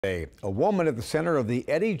A woman at the center of the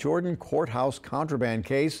Eddie Jordan courthouse contraband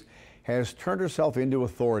case has turned herself into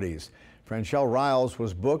authorities. Franchelle Riles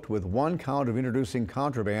was booked with one count of introducing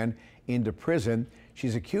contraband into prison.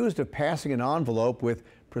 She's accused of passing an envelope with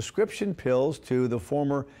prescription pills to the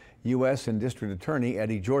former U.S. and District Attorney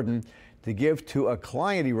Eddie Jordan to give to a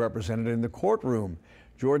client he represented in the courtroom.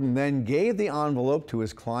 Jordan then gave the envelope to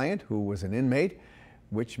his client, who was an inmate,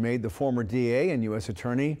 which made the former DA and U.S.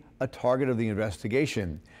 Attorney a target of the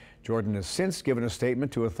investigation. Jordan has since given a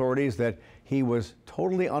statement to authorities that he was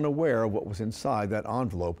totally unaware of what was inside that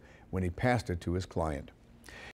envelope when he passed it to his client.